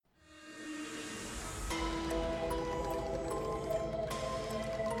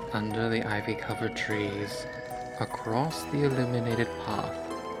Under the ivy-covered trees, across the illuminated path,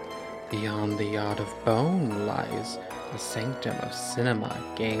 beyond the yard of bone lies the sanctum of cinema,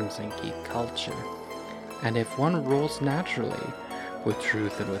 games, and geek culture. And if one rules naturally, with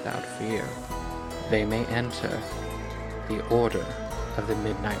truth and without fear, they may enter the Order of the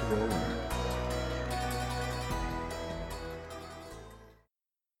Midnight Roller.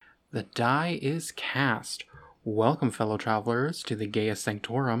 The die is cast. Welcome, fellow travelers, to the Gaius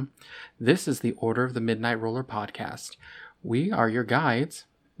Sanctorum. This is the Order of the Midnight Roller podcast. We are your guides.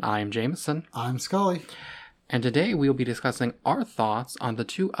 I'm Jameson. I'm Scully. And today we will be discussing our thoughts on the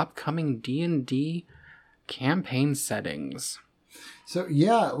two upcoming D&D campaign settings. So,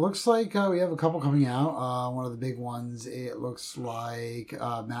 yeah, it looks like we have a couple coming out. One of the big ones, it looks like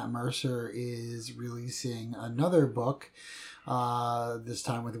Matt Mercer is releasing another book, this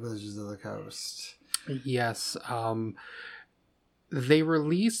time with Wizards of the Coast. Yes, they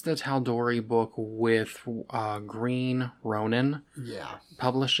released the Tal'Dorei book with Green Ronin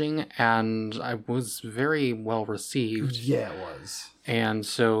publishing, and it was very well received. Yeah, it was. And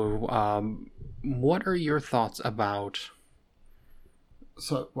so, what are your thoughts about...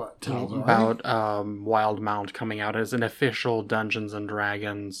 So, what, Tal'Dorei? About Wildemount coming out as an official Dungeons &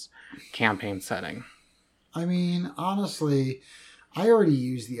 Dragons campaign setting? I mean, honestly, I already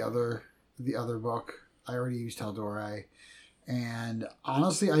used the other book. I already used Tal'Dorei. And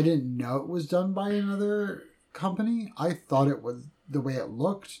honestly, I didn't know it was done by another company. I thought it was, the way it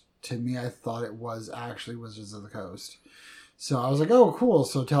looked to me, I thought it was actually Wizards of the Coast. So I was like, oh, cool.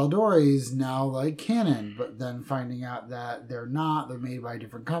 So Tal'Dorei is now like canon. But then finding out that they're not, they're made by a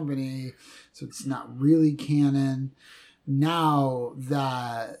different company. So it's not really canon. Now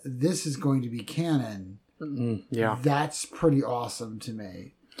that this is going to be canon, that's pretty awesome to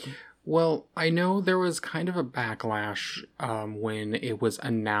me. Well, I know there was kind of a backlash when it was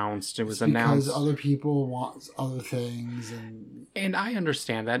announced. Because other people want other things. And I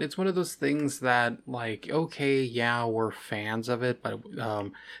understand that. It's one of those things that, like, okay, yeah, we're fans of it, but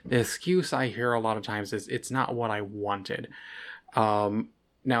the excuse I hear a lot of times is it's not what I wanted.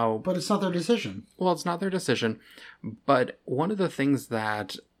 Now, but it's not their decision. Well, it's not their decision. But one of the things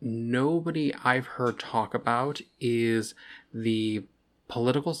that nobody I've heard talk about is the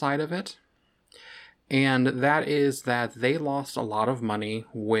political side of it, and that is that they lost a lot of money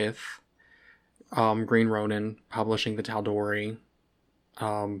with Green Ronin publishing the Tal'Dorei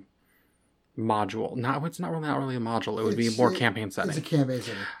module. It's not really a module. It would be more campaign setting. It's a campaign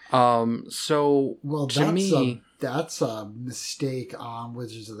setting. That's a mistake on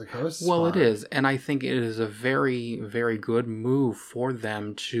Wizards of the Coast. Well, it is, and I think it is a very, very good move for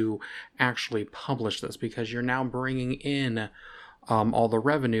them to actually publish this, because you're now bringing in all the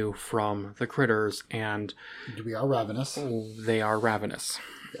revenue from the critters, and we are ravenous. They are ravenous.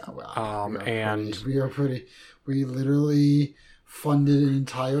 Yeah, well, we literally funded an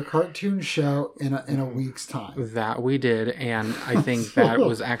entire cartoon show in a week's time. That we did, and I think that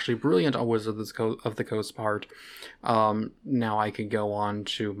was actually brilliant on Wizards of the Coast part. Now I could go on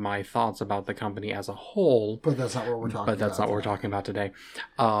to my thoughts about the company as a whole. But that's not what we're talking about today.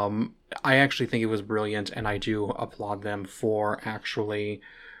 I actually think it was brilliant, and I do applaud them for actually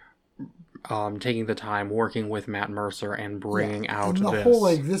taking the time, working with Matt Mercer, and bringing out and the this. whole,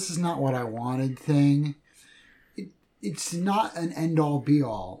 like, this is not what I wanted thing. It's not an end-all,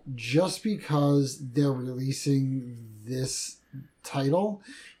 be-all. Just because they're releasing this title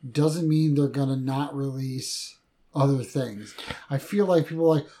doesn't mean they're going to not release other things. I feel like people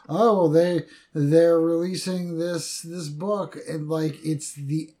are like, oh, they're releasing this book, and like it's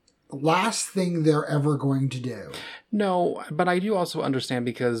the last thing they're ever going to do. No, but I do also understand,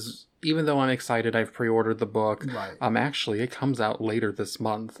 because even though I'm excited, I've pre-ordered the book. Right. Actually, it comes out later this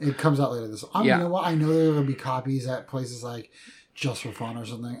month. You know what? I know there are going to be copies at places like Just for Fun or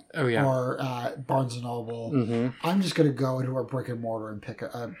something. Oh, yeah. Or Barnes & Noble. Mm-hmm. I'm just going to go into a brick and mortar and pick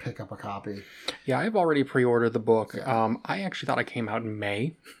up a copy. Yeah, I've already pre-ordered the book. Yeah. I actually thought it came out in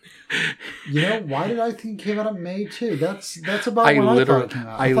May. You know, why did I think it came out in May too? That's about when I thought it came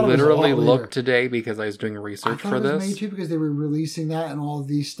out. I literally looked today because I was doing research for this. It was May too, because they were releasing that and all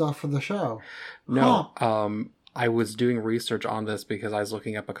these stuff for the show. No, I was doing research on this because I was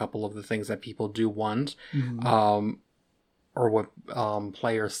looking up a couple of the things that people do want. Mm-hmm. Or what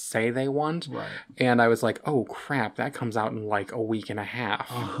players say they want. Right. And I was like, oh crap, that comes out in like a week and a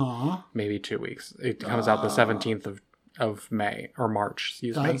half. Uh-huh. Maybe 2 weeks. It comes out the 17th of May, or March,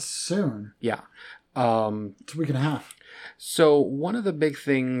 excuse me. That's soon. Yeah. It's a week and a half. So one of the big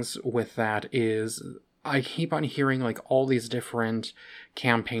things with that is I keep on hearing like all these different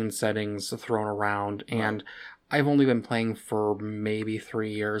campaign settings thrown around, and I've only been playing for maybe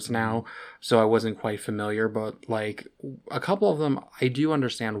 3 years now, so I wasn't quite familiar, but like a couple of them, I do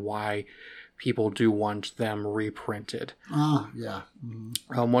understand why people do want them reprinted. Yeah.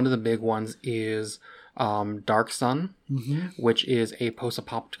 One of the big ones is Dark Sun, which is a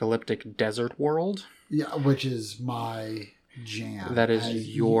post-apocalyptic desert world. Yeah, which is my jam. That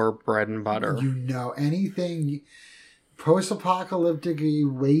is your bread and butter. You know, anything post-apocalyptic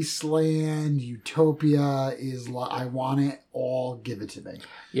wasteland, utopia is like, I want it all, give it to me.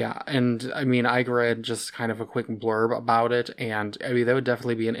 Yeah, and I mean, I read just kind of a quick blurb about it, and I mean, that would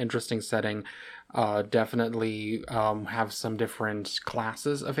definitely be an interesting setting. Definitely have some different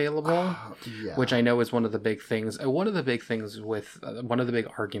classes available, which I know is one of the big things. One of the big things with one of the big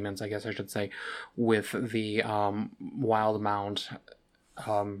arguments, I guess I should say, with the Wildemount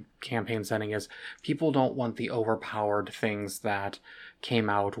campaign setting is people don't want the overpowered things that came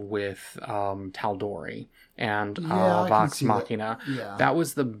out with Tal'Dorei and Vox Machina. That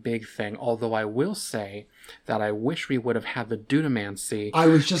was the big thing. Although I will say that I wish we would have had the Dunamancy. I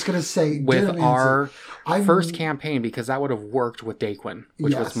was just going to say with our first campaign, because that would have worked with Daquin,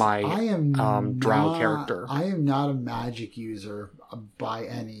 which was my drow character. I am not a magic user by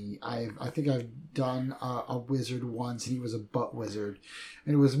any. I think I've done a wizard once, and he was a butt wizard,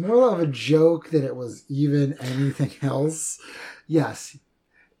 and it was more of a joke than it was even anything else. Yes.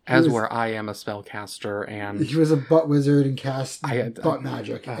 Where I am a spellcaster, and he was a butt wizard and cast butt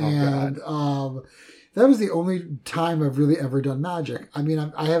magic. That was the only time I've really ever done magic. I mean,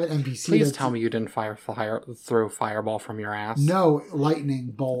 I have an NPC. Please tell me you didn't throw fireball from your ass. No,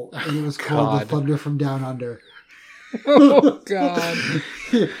 lightning bolt, and it was called the Thunder from Down Under. Oh God.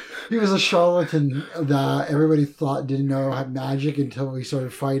 He was a charlatan that everybody thought didn't know had magic until we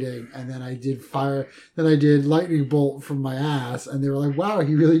started fighting, and then I did lightning bolt from my ass, and they were like, "Wow,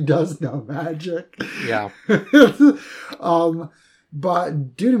 he really does know magic." Yeah.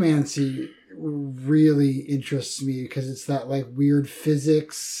 But Dunamancy really interests me because it's that like weird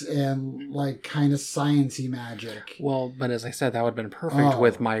physics and like kind of sciencey magic. Well, but as I said, that would have been perfect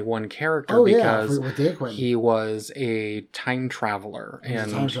with my one character because he was a time traveler.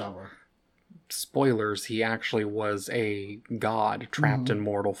 Spoilers, he actually was a god trapped in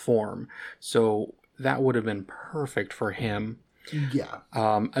mortal form. So that would have been perfect for him. Yeah.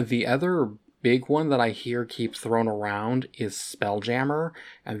 The other big one that I hear keeps thrown around is Spelljammer,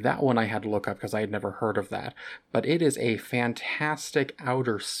 and that one I had to look up because I had never heard of that. But it is a fantastic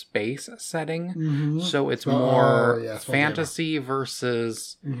outer space setting, so it's more fantasy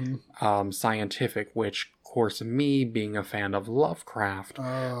versus scientific, which, of course, me being a fan of Lovecraft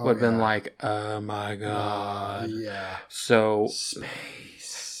would have been like, oh my god. So space.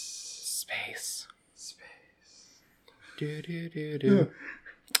 Do.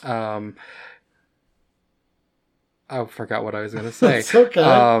 I forgot what I was going to say. It's okay.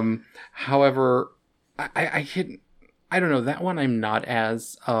 However, I don't know, that one I'm not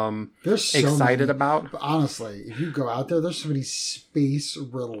as excited about. But honestly, if you go out there, there's so many space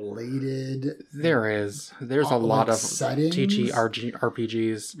related. There's a lot of settings,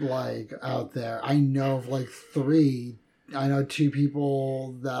 TTRPGs like out there. I know of like 3. I know 2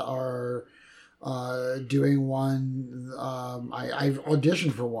 people that are doing one. I've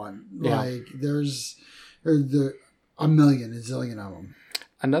auditioned for one. Like there's a zillion of them.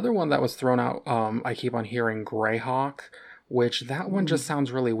 Another one that was thrown out, I keep on hearing Greyhawk, which that one just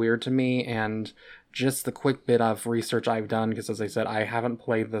sounds really weird to me, and just the quick bit of research I've done, because as I said, I haven't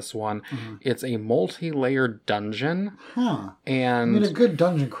played this one. It's a multi-layered dungeon. And I mean, a good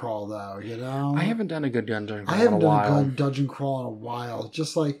dungeon crawl, though, you know? I haven't done a good dungeon crawl in a while. I haven't done a good dungeon crawl in a while.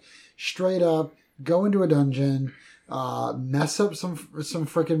 Just like straight up, go into a dungeon, mess up some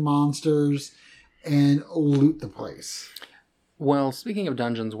freaking monsters, and loot the place. Well, speaking of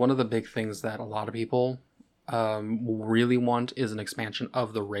dungeons, one of the big things that a lot of people really want is an expansion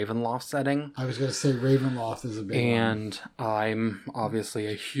of the Ravenloft setting. I was going to say Ravenloft is a big one. And I'm obviously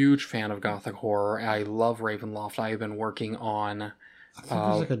a huge fan of Gothic horror. I love Ravenloft. I've been working on... I think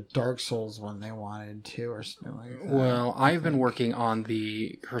there's like a Dark Souls one they wanted too, or something like that. Well, I've been working on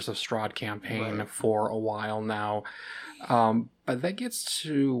the Curse of Strahd campaign for a while now. But that gets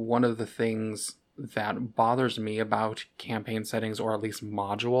to one of the things that bothers me about campaign settings, or at least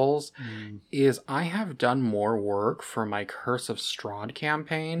modules, is I have done more work for my Curse of Strahd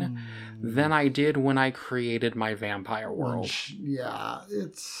campaign than I did when I created my Vampire World. Yeah,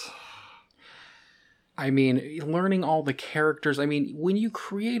 it's... I mean, learning all the characters. I mean, when you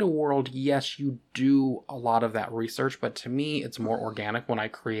create a world, yes, you do a lot of that research, but to me, it's more organic when I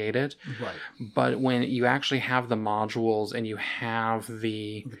create it. Right. But when you actually have the modules and you have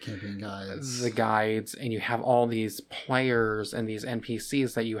The campaign guides. the guides and you have all these players and these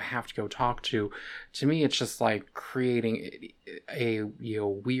NPCs that you have to go talk to me, it's just like creating a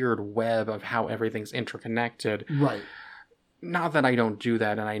weird web of how everything's interconnected. Right. Not that I don't do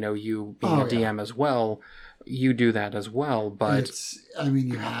that, and I know you being a DM as well, you do that as well, but...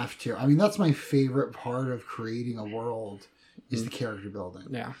 you have to. I mean, that's my favorite part of creating a world, is the character building.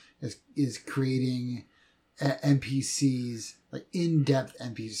 Yeah. Is creating NPCs, like in-depth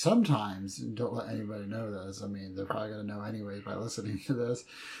NPCs. Sometimes, and don't let anybody know this, I mean, they're probably going to know anyway by listening to this,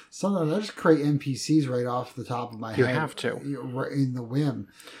 sometimes I just create NPCs right off the top of my head. You have to. Right in the whim.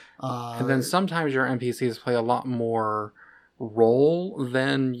 And then sometimes your NPCs play a lot more role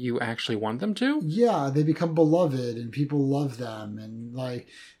than you actually want them to. Yeah, they become beloved and people love them, and like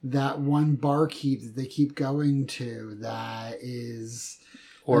that one barkeep that they keep going to, that is...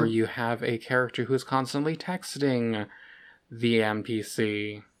 Or you have a character who's constantly texting the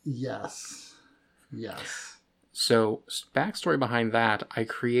NPC. Yes. So, backstory behind that, I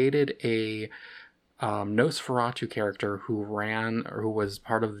created a Nosferatu character who was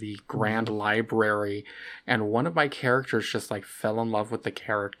part of the Grand Library, and one of my characters just like fell in love with the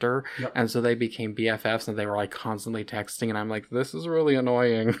character, and so they became BFFs, and they were like constantly texting, and I'm like, this is really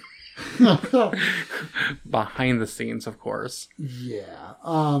annoying. Behind the scenes, of course. Yeah.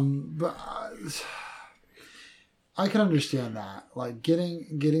 But I can understand that. Like getting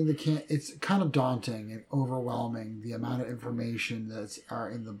it's kind of daunting and overwhelming, the amount of information that's are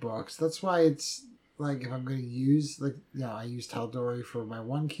in the books. That's why it's like, if I'm going to use, I used Tal'Dorei for my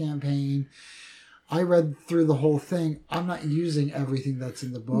one campaign. I read through the whole thing. I'm not using everything that's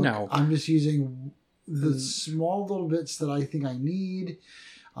in the book. No. I'm just using the small little bits that I think I need.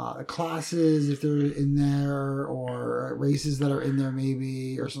 Classes, if they're in there, or races that are in there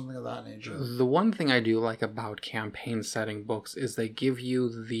maybe, or something of that nature. The one thing I do like about campaign setting books is they give you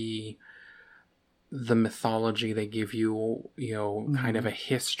the mythology, they give you, kind of a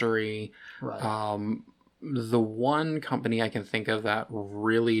history. Right. The one company I can think of that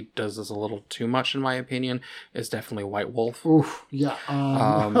really does this a little too much, in my opinion, is definitely White Wolf. Oof, yeah.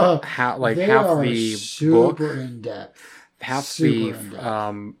 Half they the book, super in depth. half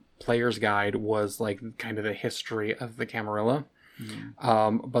the player's guide was like kind of the history of the Camarilla.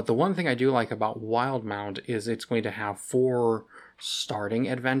 But the one thing I do like about Wildmount is it's going to have 4 starting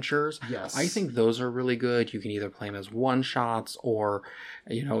adventures. Yes. I think those are really good. You can either play them as one-shots, or,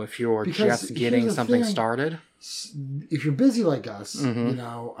 if you're just getting something started. If you're busy like us,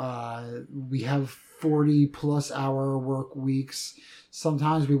 we have 40-plus hour work weeks.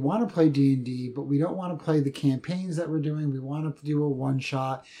 Sometimes we want to play D&D, but we don't want to play the campaigns that we're doing. We want to do a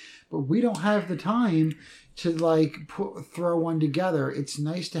one-shot, but we don't have the time to throw one together. It's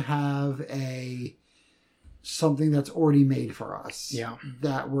nice to have something that's already made for us. Yeah.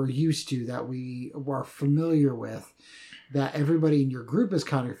 That we're used to, that we are familiar with, that everybody in your group is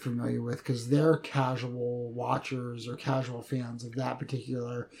kind of familiar with, because they're casual watchers or casual fans of that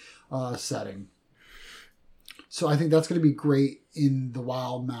particular setting. So I think that's going to be great in the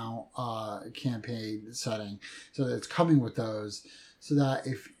Wildmount campaign setting. So that it's coming with those, so that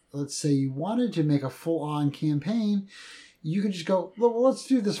if, let's say, you wanted to make a full-on campaign, you can just go, well, let's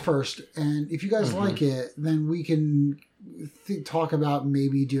do this first. And if you guys like it, then we can talk about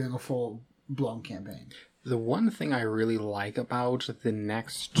maybe doing a full-blown campaign. The one thing I really like about the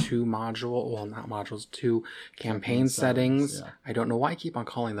next 2 2 campaign settings, yeah. I don't know why I keep on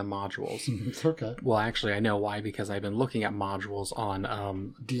calling them modules. It's okay. Well, actually, I know why, because I've been looking at modules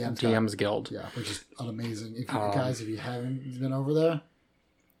on DM's Guild. Yeah, which is amazing. If you haven't been over there.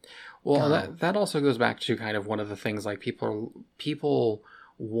 Well, that also goes back to kind of one of the things, like people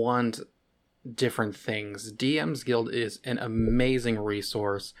want different things. DM's Guild is an amazing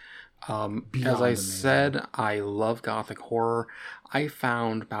resource. As I said, I love Gothic horror. I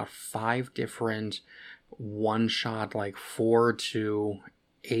found about 5 different one-shot, 4 to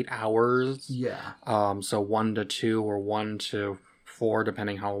 8 hours. Yeah. So 1 to 2 or 1 to 4,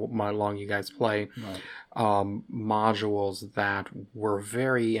 depending how long you guys play. Right. Modules that were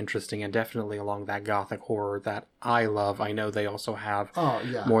very interesting, and definitely along that Gothic horror that I love. I know they also have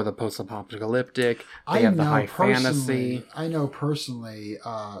more the post-apocalyptic. They have the high fantasy. I know personally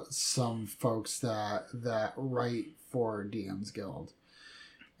some folks that write for DM's Guild,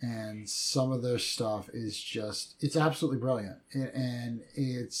 and some of their stuff is it's absolutely brilliant, and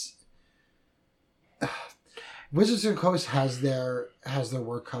it's Wizards of the Coast has their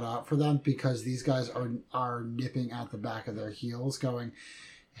work cut out for them, because these guys are nipping at the back of their heels, going,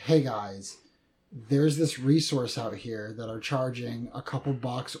 "Hey guys, there's this resource out here that are charging a couple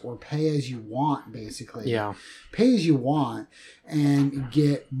bucks, or pay as you want, basically. Yeah. Pay as you want and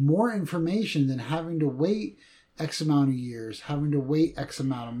get more information than having to wait X amount of years, having to wait X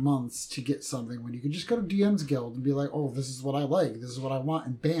amount of months to get something, when you can just go to DM's Guild and be like, oh, this is what I like, this is what I want,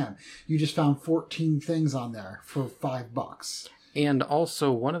 and bam, you just found 14 things on there for $5. And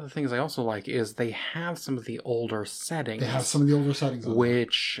also, one of the things I also like is they have some of the older settings. They have some of the older settings on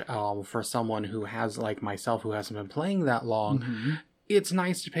which, for someone who has, like myself, who hasn't been playing that long, it's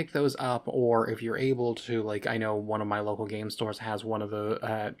nice to pick those up. Or if you're able to, like, I know one of my local game stores has one of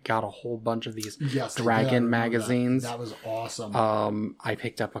the, got a whole bunch of these Dragon magazines. That was awesome. I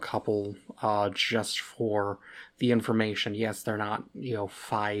picked up a couple just for the information. Yes, they're not,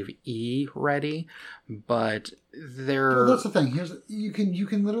 5e ready, but they're... Well, that's the thing. You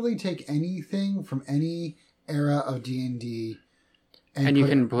can literally take anything from any era of D&D and you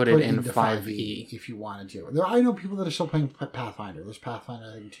can put it in 5e if you wanted to. I know people that are still playing Pathfinder. There's Pathfinder,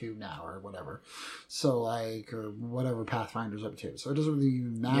 I think, 2 now or whatever. So, or whatever Pathfinder's up to. So it doesn't really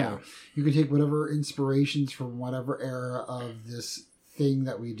even matter. Yeah. You can take whatever inspirations from whatever era of this thing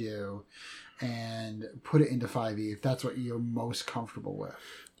that we do and put it into 5e if that's what you're most comfortable with.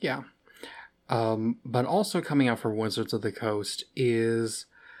 Yeah. But also coming out for Wizards of the Coast is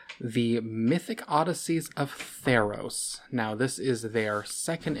the Mythic Odysseys of Theros. Now, this is their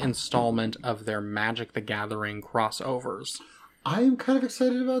second installment of their Magic the Gathering crossovers. I am kind of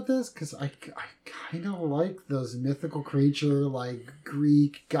excited about this because I kind of like those mythical creature, like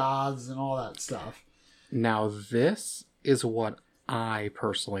Greek gods and all that stuff. Now, this is what I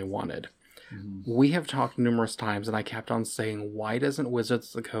personally wanted. We have talked numerous times, and I kept on saying, why doesn't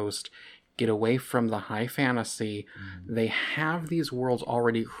Wizards of the Coast get away from the high fantasy? They have these worlds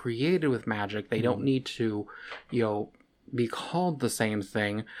already created with magic. They don't need to, be called the same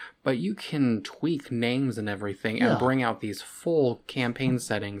thing, but you can tweak names and everything and bring out these full campaign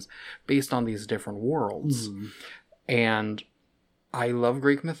settings based on these different worlds. And I love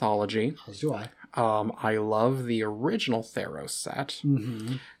Greek mythology. As do I. I love the original Theros set.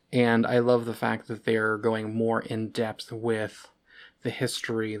 And I love the fact that they're going more in depth with the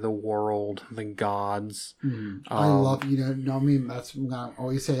history, the world, the gods. I love, that's what I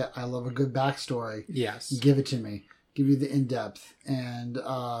always say. I love a good backstory. Yes. Give it to me. Give me the in-depth. And,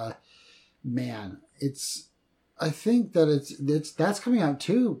 man, I think that that's coming out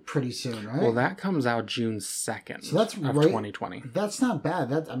too pretty soon, right? Well, that comes out June 2nd so that's of right, 2020. That's not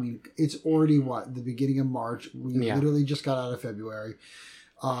bad. It's already the beginning of March. We literally just got out of February.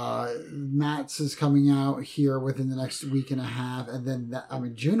 Matt's is coming out here within the next week and a half, and then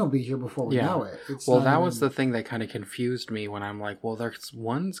June will be here before we know it. Was the thing that kind of confused me when I'm like, well, there's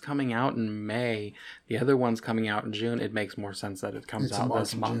one's coming out in May, the other one's coming out in June. It makes more sense that it comes out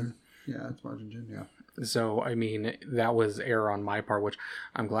this month. June. Yeah, it's March and June, yeah. So, that was error on my part, which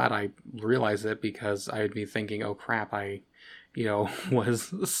I'm glad I realized it, because I'd be thinking, oh crap, I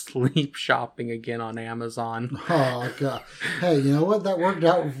was sleep shopping again on Amazon. Oh, God. Hey, you know what? That worked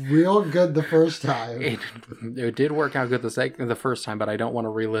out real good the first time. It did work out good the first time, but I don't want to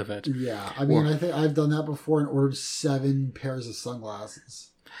relive it. Yeah. I think I've done that before and ordered 7 pairs of sunglasses.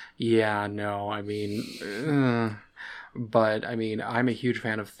 Yeah, no, but, I'm a huge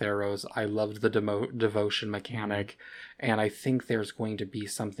fan of Theros. I loved the devotion mechanic, and I think there's going to be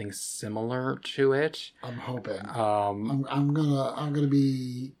something similar to it. I'm hoping. I'm gonna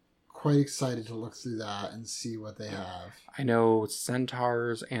be quite excited to look through that and see what they have. I know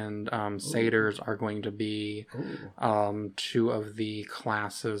centaurs and satyrs are going to be 2 of the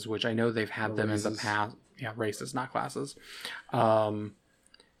classes, which I know they've had them in the past. Yeah, races, not classes.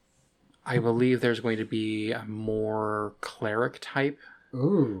 I believe there's going to be more cleric type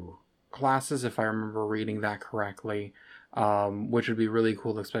classes, if I remember reading that correctly, which would be really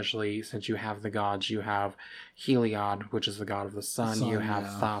cool, especially since you have the gods. You have Heliod, which is the god of the sun. You have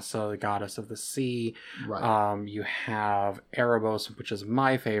Thassa, the goddess of the sea. Right. You have Erebos, which is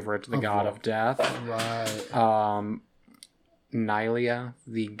my favorite, the god of death. Right. Nylia,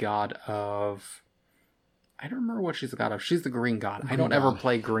 the god of... I don't remember what she's the god of. She's the green god. I don't ever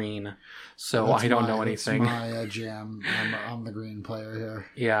play green, so I don't know anything. That's my jam. I'm the green player here.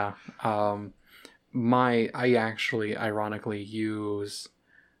 Yeah. I actually, ironically, use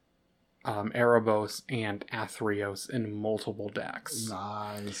Erebos and Athreos in multiple decks.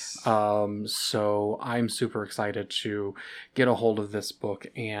 Nice. So I'm super excited to get a hold of this book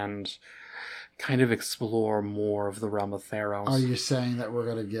and kind of explore more of the realm of Theros. Are you saying that we're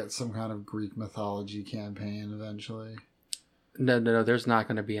going to get some kind of Greek mythology campaign eventually? No, there's not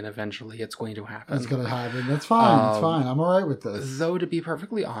going to be an eventually. It's going to happen. It's going to happen. That's fine. It's fine. I'm all right with this. Though, to be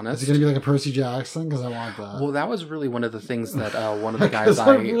perfectly honest... Is it going to be like a Percy Jackson? Because I want that. Well, that was really one of the things that one of the guys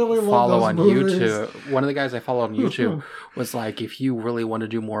I really follow on YouTube... One of the guys I follow on YouTube was like, if you really want to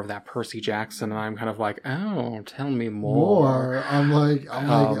do more of that Percy Jackson, and I'm kind of like, oh, tell me more. I'm like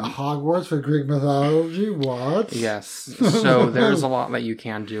Hogwarts for Greek mythology? What? Yes. So there's a lot that you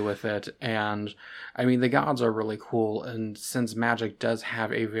can do with it, and... I mean, the gods are really cool, and since Magic does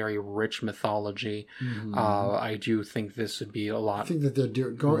have a very rich mythology, I do think this would be a lot. I think that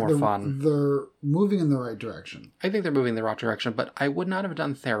they're fun. They're moving in the right direction. I think they're moving in the right direction, but I would not have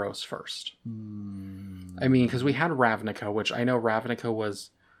done Theros first. I mean, because we had Ravnica, which I know Ravnica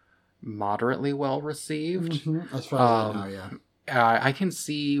was moderately well received. As far as I know, yeah. I can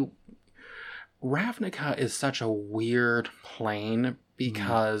see Ravnica is such a weird plane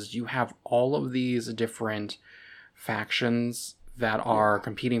because you have all of these different factions that are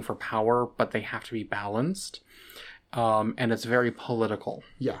competing for power, but they have to be balanced. And it's very political.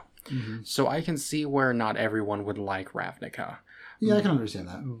 Yeah. So I can see where not everyone would like Ravnica. Yeah, I can understand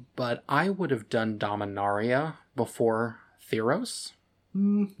that. But I would have done Dominaria before Theros.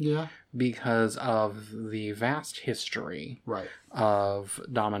 Yeah. Because of the vast history of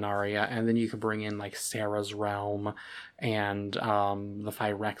Dominaria, and then you could bring in like Sarah's Realm and the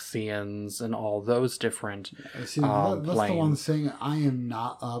Phyrexians and all those different that's planes. The one thing I am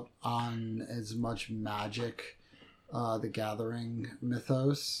not up on as much Magic, the Gathering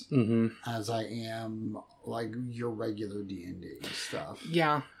mythos as I am like your regular D&D stuff.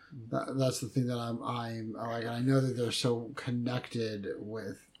 Yeah. That's the thing that I'm like, and I know that they're so connected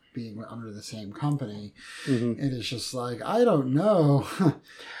with being under the same company, and it's just like, I don't know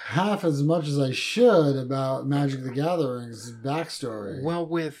half as much as I should about Magic the Gathering's backstory. Well,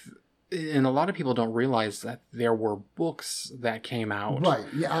 and a lot of people don't realize that there were books that came out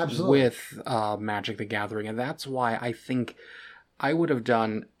with Magic the Gathering, and that's why I think I would have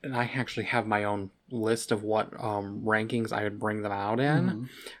done, and I actually have my own list of what rankings I would bring them out in.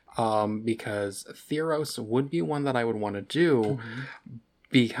 Because Theros would be one that I would want to do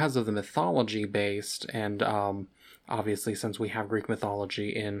because of the mythology based, and obviously since we have Greek mythology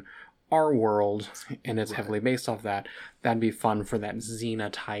in our world and it's heavily based off that, that'd be fun for that Xena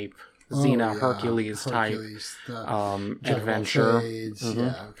type, Hercules type adventure.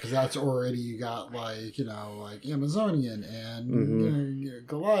 Yeah, because that's already, you got like, like Amazonian and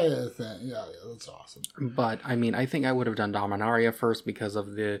Goliath, and that's awesome. But I mean, I think I would have done Dominaria first because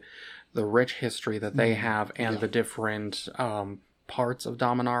of the rich history that they have and the different parts of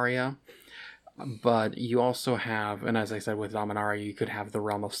Dominaria. But you also have, and as I said with Dominaria, you could have the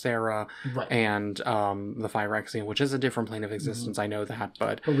Realm of Sarah and the Phyrexian, which is a different plane of existence. I know that,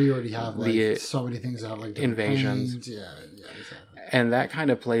 but we already have like so many things that have like invasions. Planes. Yeah, exactly. And that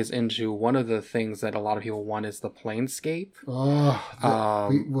kind of plays into one of the things that a lot of people want is the planescape.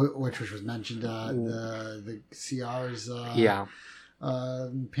 Which was mentioned the CR's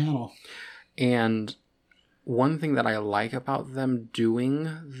panel. And one thing that I like about them doing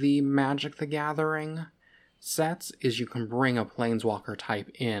the Magic the Gathering sets is you can bring a Planeswalker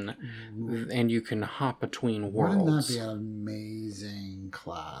type in and you can hop between worlds. Wouldn't that be an amazing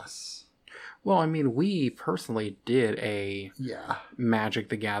class? Well, I mean, we personally did a Magic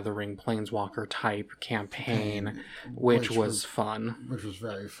the Gathering Planeswalker type campaign, which was fun. Which was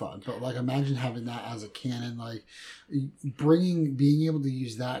very fun. But like, imagine having that as a canon, like being able to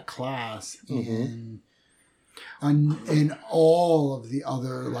use that class in all of the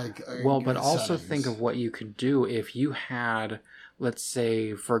other but also think of what you could do if you had, let's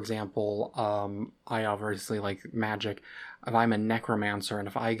say, for example, I obviously like Magic. If I'm a necromancer and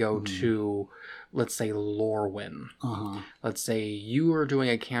if I go to, let's say, Lorwyn, let's say you are doing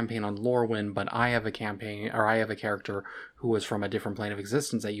a campaign on Lorwyn, but I have a character who is from a different plane of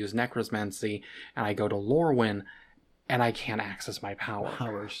existence that use necromancy, and I go to Lorwyn and I can't access my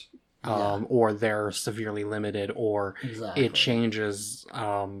powers. Or they're severely limited, or it changes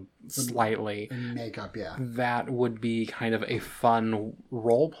slightly. Makeup, that would be kind of a fun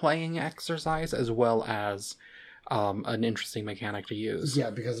role-playing exercise as well as an interesting mechanic to use.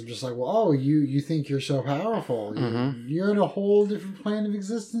 Yeah, because I'm just like, well, you think you're so powerful. You're in a whole different plane of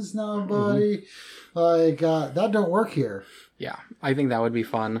existence now, buddy. Like, that don't work here. Yeah, I think that would be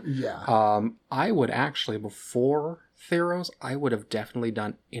fun. Yeah. I would actually, before Theros, I would have definitely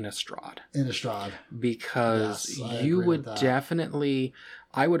done Innistrad. Innistrad. Because Yes, I you agree would with that. definitely...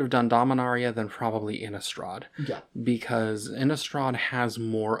 I would have done Dominaria than probably Innistrad. Yeah. Because Innistrad has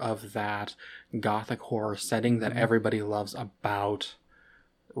more of that gothic horror setting that everybody loves about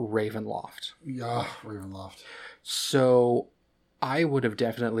Ravenloft. Yeah, Ravenloft. So I would have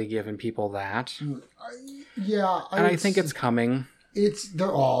definitely given people that. Yeah. And I think it's coming.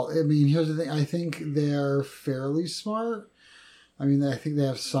 They're all, I mean, here's the thing. I think they're fairly smart. I mean, I think they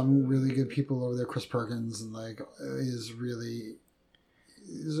have some really good people over there. Chris Perkins and is really...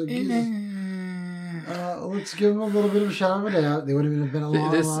 let's give them a little bit of a shout of a doubt. They would have been a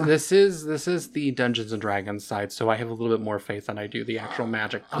long. This is the Dungeons and Dragons side, so I have a little bit more faith than I do the actual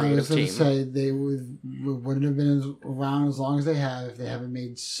Magic creative I was going team. to say they wouldn't have been around as long as they have if they haven't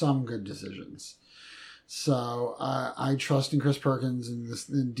made some good decisions. So I trust in Chris Perkins and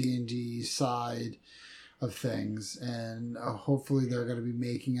the D&D side of things, and hopefully they're going to be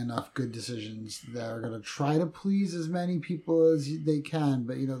making enough good decisions that are going to try to please as many people as they can.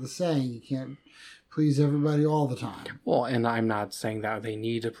 But the saying, you can't please everybody all the time. Well, and I'm not saying that they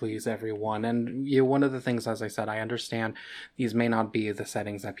need to please everyone. And one of the things, as I said, I understand these may not be the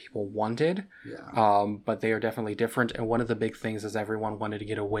settings that people wanted, but they are definitely different. And one of the big things is everyone wanted to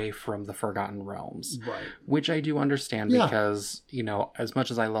get away from the Forgotten Realms, Right. which I do understand because, as much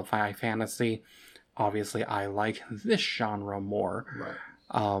as I love high fantasy, obviously I like this genre more. Right.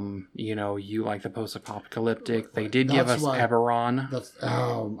 You like the post-apocalyptic. They did give us Eberron.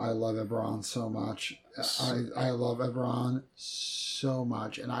 I love Eberron so much. I love Eberron so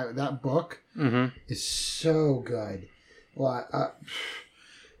much, and that book is so good. Well,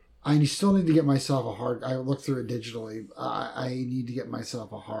 I still need to get myself a hard. I looked through it digitally. I need to get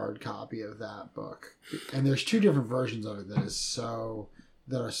myself a hard copy of that book, and there's 2 different versions of it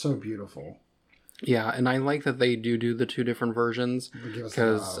that are so beautiful. Yeah, and I like that they do the 2 different versions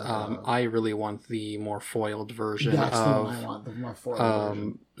because I really want the more foiled version That's of the one I want, the more foiled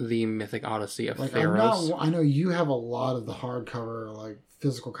version. The Mythic Odyssey of Theros. I know you have a lot of the hardcover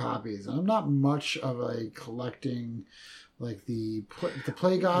physical copies, and I'm not much of a collecting the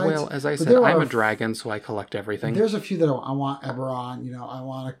play guides. Well, as I said, I'm a dragon, so I collect everything. There's a few that I want Eberron.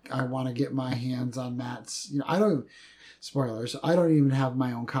 I want to get my hands on Matt's. I don't. Spoilers, I don't even have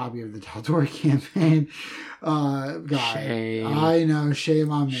my own copy of the Tal'Dorei campaign. Shame. I know, shame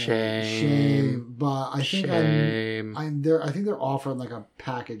on me. Shame. But I think I'm there. I think they're offering a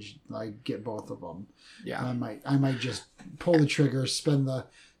package, get both of them. Yeah. I might just pull the trigger, spend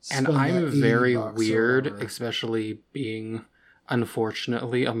and I'm very weird, especially especially being,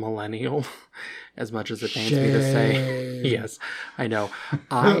 unfortunately, a millennial, as much as it pains me to say. Yes, I know.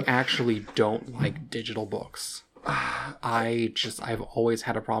 I actually don't like digital books. I've always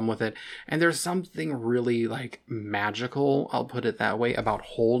had a problem with it, and there's something really magical, I'll put it that way, about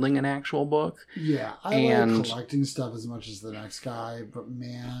holding an actual book. Yeah, I like collecting stuff as much as the next guy, but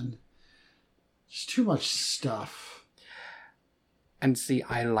man, there's too much stuff. And see,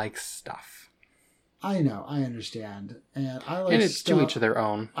 I like stuff. I know, I understand, and I like. And it's stuff. to each their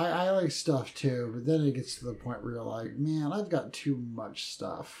own. I like stuff too, but then it gets to the point where you're like, man, I've got too much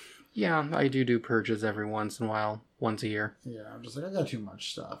stuff. Yeah, I do purges every once in a while, once a year. Yeah, I'm just I got too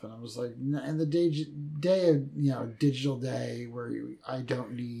much stuff, and I was like, and the day of digital day where I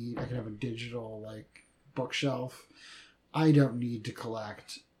can have a digital bookshelf. I don't need to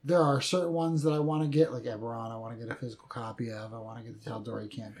collect. There are certain ones that I want to get, like Eberron. I want to get a physical copy of. I want to get the Tal'Dorei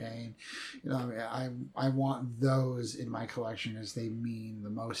campaign. I want those in my collection because they mean the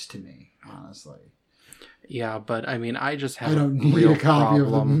most to me, honestly. Yeah, but I mean, I just have I don't need real a copy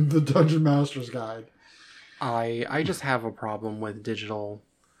problem. of the Dungeon Master's Guide. I just have a problem with digital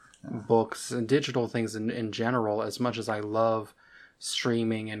books and digital things in general. As much as I love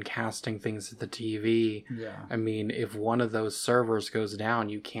streaming and casting things to the TV, I mean, if one of those servers goes down,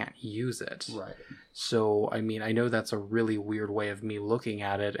 you can't use it. Right. So, I mean, I know that's a really weird way of me looking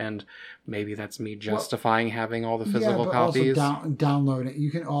at it, and maybe that's me justifying having all the physical copies. Also download it. You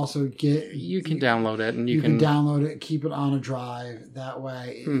can also get... You can download it, and you can download it, keep it on a drive. That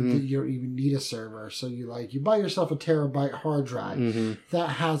way, you don't even need a server. So you buy yourself a terabyte hard drive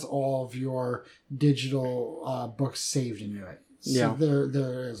that has all of your digital books saved into it. So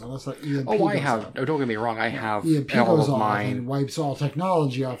there is. Unless EMP I have. Up. Don't get me wrong. I have EMP all goes of off mine. And wipes all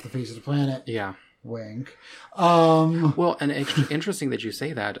technology off the face of the planet. Yeah. Wink. Well, and interesting that you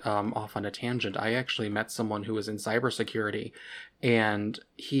say that. Off on a tangent, I actually met someone who was in cybersecurity, and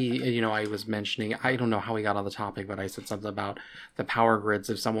he, I was mentioning, I don't know how he got on the topic, but I said something about the power grids.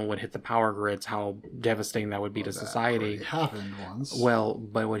 If someone would hit the power grids, how devastating that would be to society. It happened once. Well,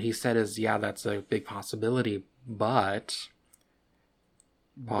 but what he said is, yeah, that's a big possibility, But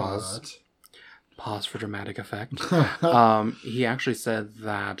pause for dramatic effect. He actually said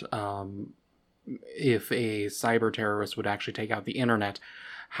that if a cyber terrorist would actually take out the internet,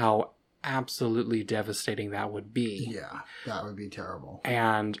 how absolutely devastating that would be. Yeah, that would be terrible.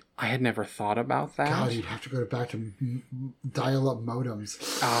 And I had never thought about that. God, you'd have to go back to dial-up modems.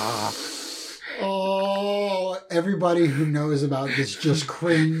 Everybody who knows about this just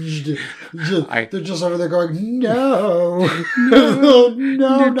cringed. They're just over there going, no,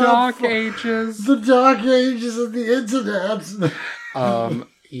 the dark ages. The dark ages of the internet.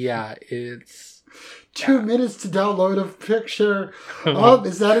 Yeah, it's 2 minutes to download a picture. Oh,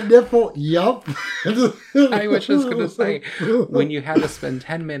 is that a nipple? Yup. I was just going to say, when you had to spend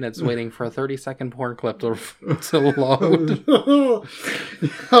 10 minutes waiting for a 30-second porn clip to load.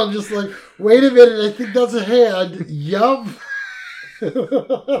 I'm just like, wait a minute, I think that's a hand. Yup.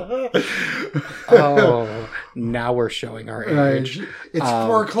 Oh, now we're showing our age. Right. It's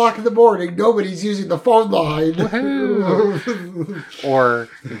 4 o'clock in the morning. Nobody's using the phone line. Or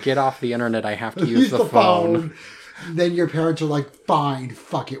get off the internet. I have to use the phone. Then your parents are like, fine,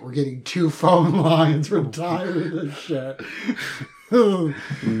 fuck it. We're getting 2 phone lines. We're tired of this shit.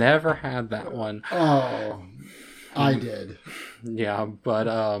 Never had that one. Oh, I did. Yeah, but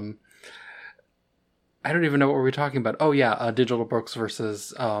I don't even know what we're talking about. Oh yeah, digital books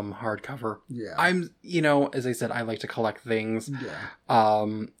versus hardcover. Yeah. I'm, as I said, I like to collect things. Yeah.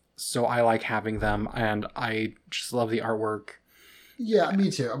 So I like having them, and I just love the artwork. Yeah, me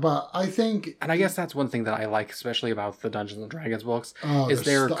too. But I think, and I guess that's one thing that I like, especially about the Dungeons and Dragons books, is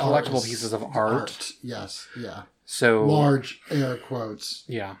they're they're collectible pieces of art. Yes. Yeah. So large air quotes.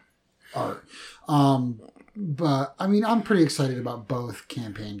 Yeah. Art. But I mean, I'm pretty excited about both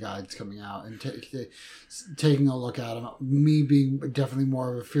campaign guides coming out and taking a look at them. Me being definitely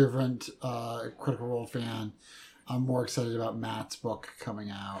more of a fervent Critical Role fan, I'm more excited about Matt's book coming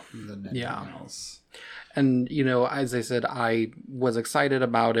out than anything else. And as I said, I was excited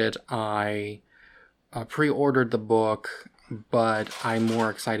about it. I pre-ordered the book, but I'm more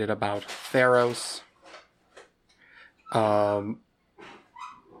excited about Theros.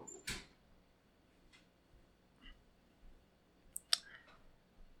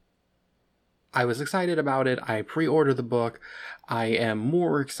 I was excited about it. I pre-ordered the book. I am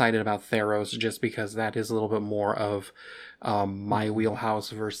more excited about Theros just because that is a little bit more of my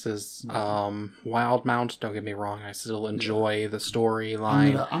wheelhouse versus Wildmount. Don't get me wrong. I still enjoy the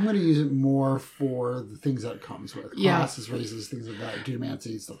storyline. I'm going to use it more for the things that it comes with. Classes, races, things like that.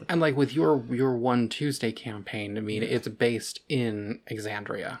 Dunamancy, stuff like that. And like with your One Tuesday campaign, I mean, it's based in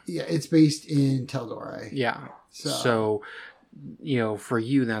Exandria. Yeah, it's based in Tal'Dorei. Yeah. So for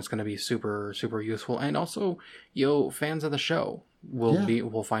you, that's going to be super, super useful. And also, fans of the show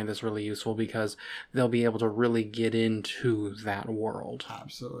will find this really useful because they'll be able to really get into that world.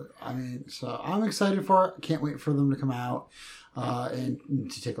 Absolutely. I mean, so I'm excited for it. Can't wait for them to come out and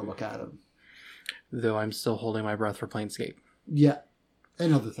to take a look at them. Though I'm still holding my breath for Planescape. Yeah.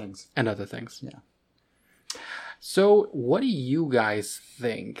 And other things. Yeah. So, what do you guys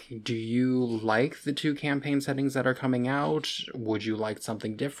think? Do you like the 2 campaign settings that are coming out? Would you like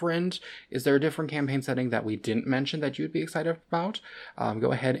something different? Is there a different campaign setting that we didn't mention that you'd be excited about?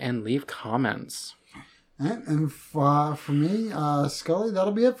 Go ahead and leave comments. And for me, Scully,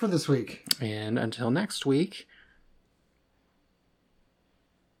 that'll be it for this week. And until next week...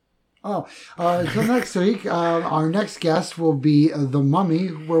 Until next week, our next guest will be The Mummy,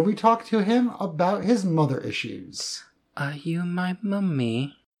 where we talk to him about his mother issues. Are you my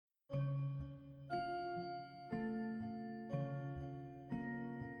mummy?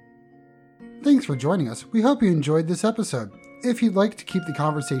 Thanks for joining us. We hope you enjoyed this episode. If you'd like to keep the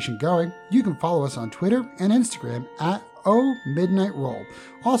conversation going, you can follow us on Twitter and Instagram at @OMidnightRoll.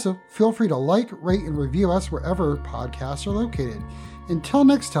 Also, feel free to like, rate, and review us wherever podcasts are located. Until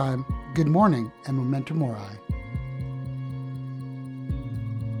next time, good morning and Memento Mori.